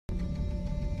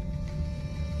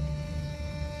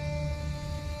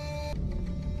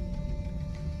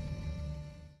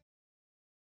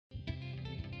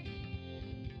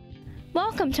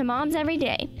Welcome to Moms Every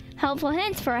Day, helpful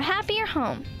hints for a happier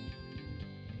home.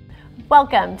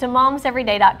 Welcome to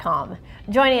momseveryday.com.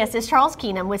 Joining us is Charles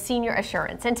Keenum with Senior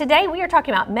Assurance, and today we are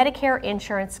talking about Medicare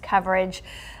insurance coverage.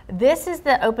 This is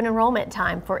the open enrollment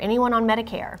time for anyone on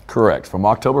Medicare. Correct. From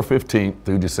October 15th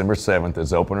through December 7th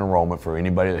is open enrollment for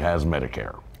anybody that has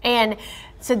Medicare. And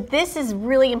so this is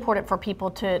really important for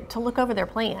people to look over their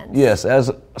plans. Yes,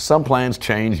 as some plans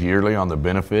change yearly on the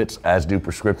benefits, as do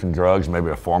prescription drugs,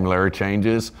 maybe a formulary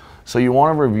changes. So you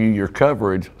want to review your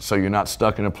coverage so you're not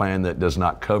stuck in a plan that does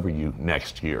not cover you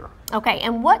next year. Okay,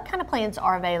 and what kind of plans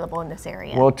are available in this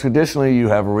area? Well, traditionally you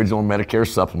have original Medicare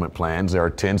supplement plans. There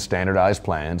are 10 standardized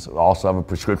plans. We also have a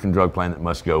prescription drug plan that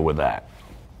must go with that.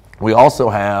 We also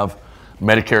have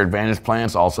Medicare Advantage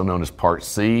plans, also known as Part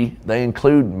C. They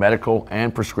include medical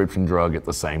and prescription drug at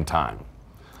the same time.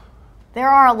 There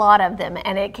are a lot of them,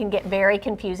 and it can get very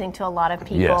confusing to a lot of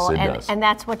people. Yes, it does. And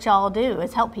that's what y'all do,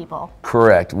 is help people.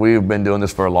 Correct. We've been doing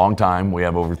this for a long time. We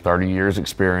have over 30 years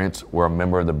experience. We're a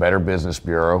member of the Better Business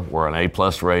Bureau. We're an A+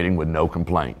 rating with no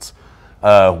complaints.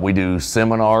 We do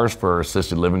seminars for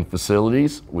assisted living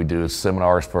facilities. We do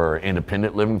seminars for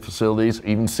independent living facilities,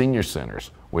 even senior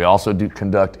centers. We also do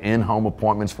conduct in-home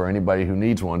appointments for anybody who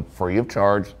needs one, free of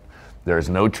charge. There is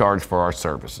no charge for our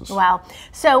services. Wow.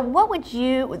 So what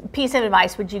piece of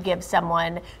advice would you give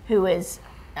someone who is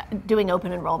doing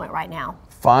open enrollment right now?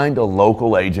 Find a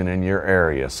local agent in your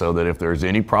area so that if there's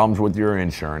any problems with your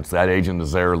insurance, that agent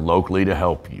is there locally to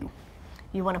help you.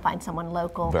 You want to find someone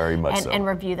local. Very much so. And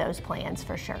review those plans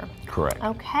for sure. Correct.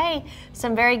 Okay,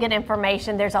 some very good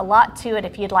information. There's a lot to it.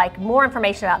 If you'd like more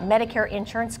information about Medicare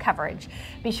insurance coverage,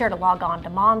 be sure to log on to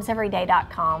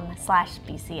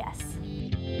momseveryday.com/BCS.